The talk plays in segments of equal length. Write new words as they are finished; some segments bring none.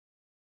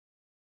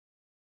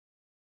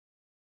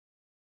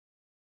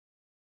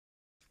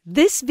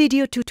This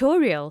video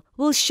tutorial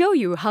will show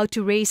you how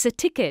to raise a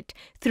ticket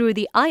through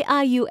the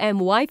IIUM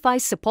Wi-Fi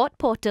support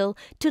portal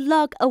to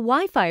log a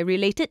Wi-Fi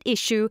related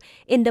issue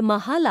in the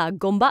Mahallah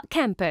Gombak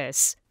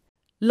campus.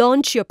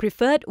 Launch your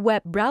preferred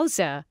web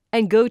browser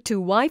and go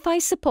to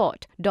wifi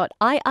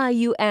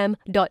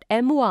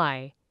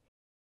support.iium.my.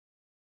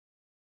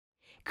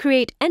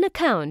 Create an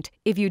account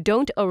if you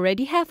don't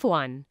already have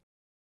one.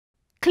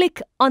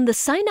 Click on the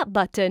Sign Up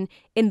button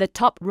in the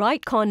top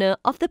right corner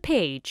of the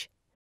page.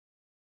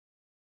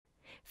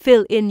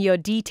 Fill in your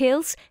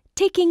details,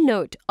 taking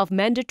note of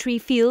mandatory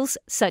fields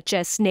such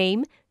as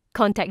name,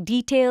 contact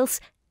details,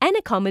 and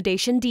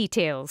accommodation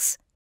details.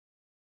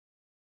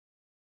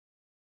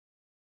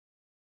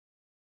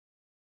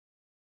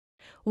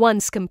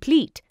 Once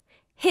complete,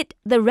 hit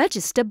the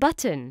Register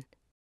button.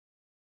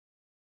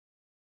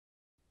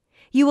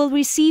 You will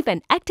receive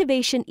an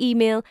activation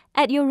email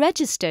at your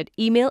registered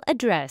email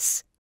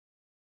address.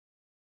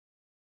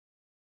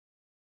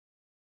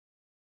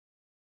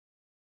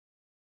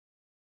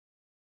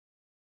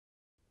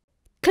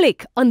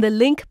 Click on the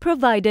link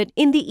provided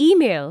in the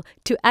email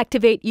to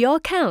activate your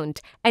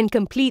account and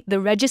complete the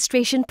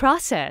registration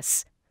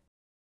process.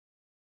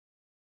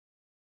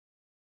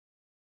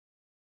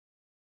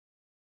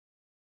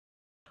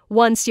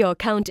 Once your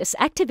account is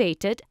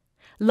activated,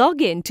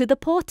 log in to the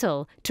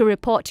portal to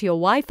report your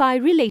Wi-Fi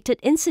related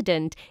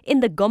incident in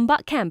the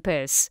Gombak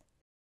campus.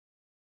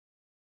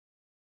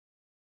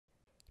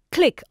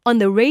 Click on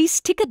the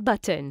Raise Ticket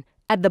button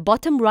at the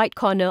bottom right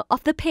corner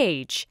of the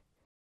page.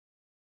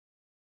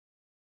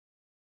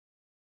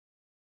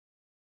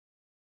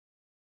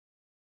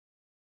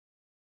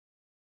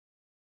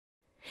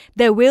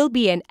 There will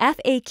be an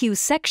FAQ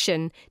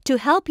section to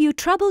help you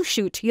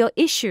troubleshoot your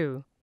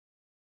issue.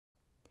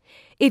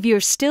 If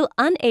you're still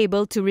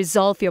unable to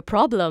resolve your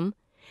problem,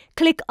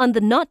 click on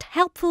the Not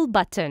Helpful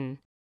button.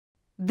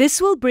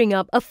 This will bring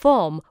up a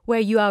form where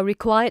you are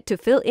required to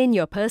fill in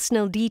your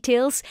personal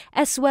details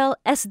as well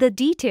as the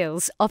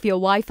details of your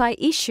Wi-Fi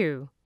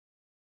issue.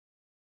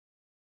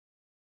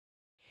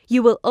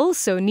 You will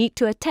also need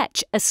to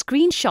attach a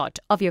screenshot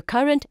of your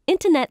current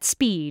internet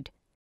speed.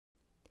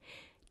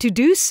 To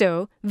do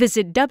so,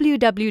 visit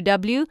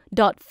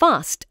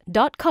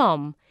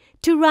www.fast.com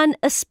to run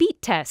a speed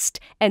test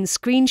and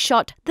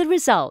screenshot the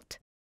result.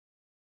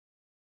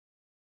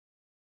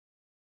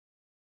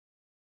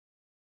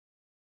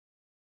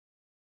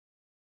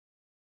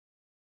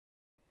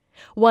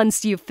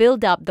 Once you've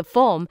filled up the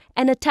form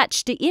and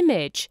attached the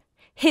image,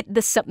 hit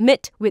the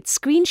Submit with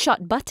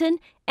Screenshot button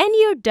and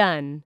you're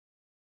done.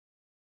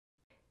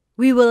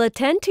 We will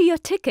attend to your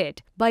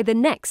ticket by the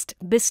next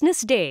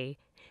business day.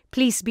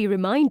 Please be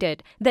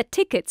reminded that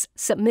tickets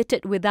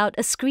submitted without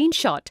a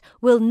screenshot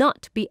will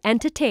not be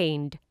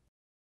entertained.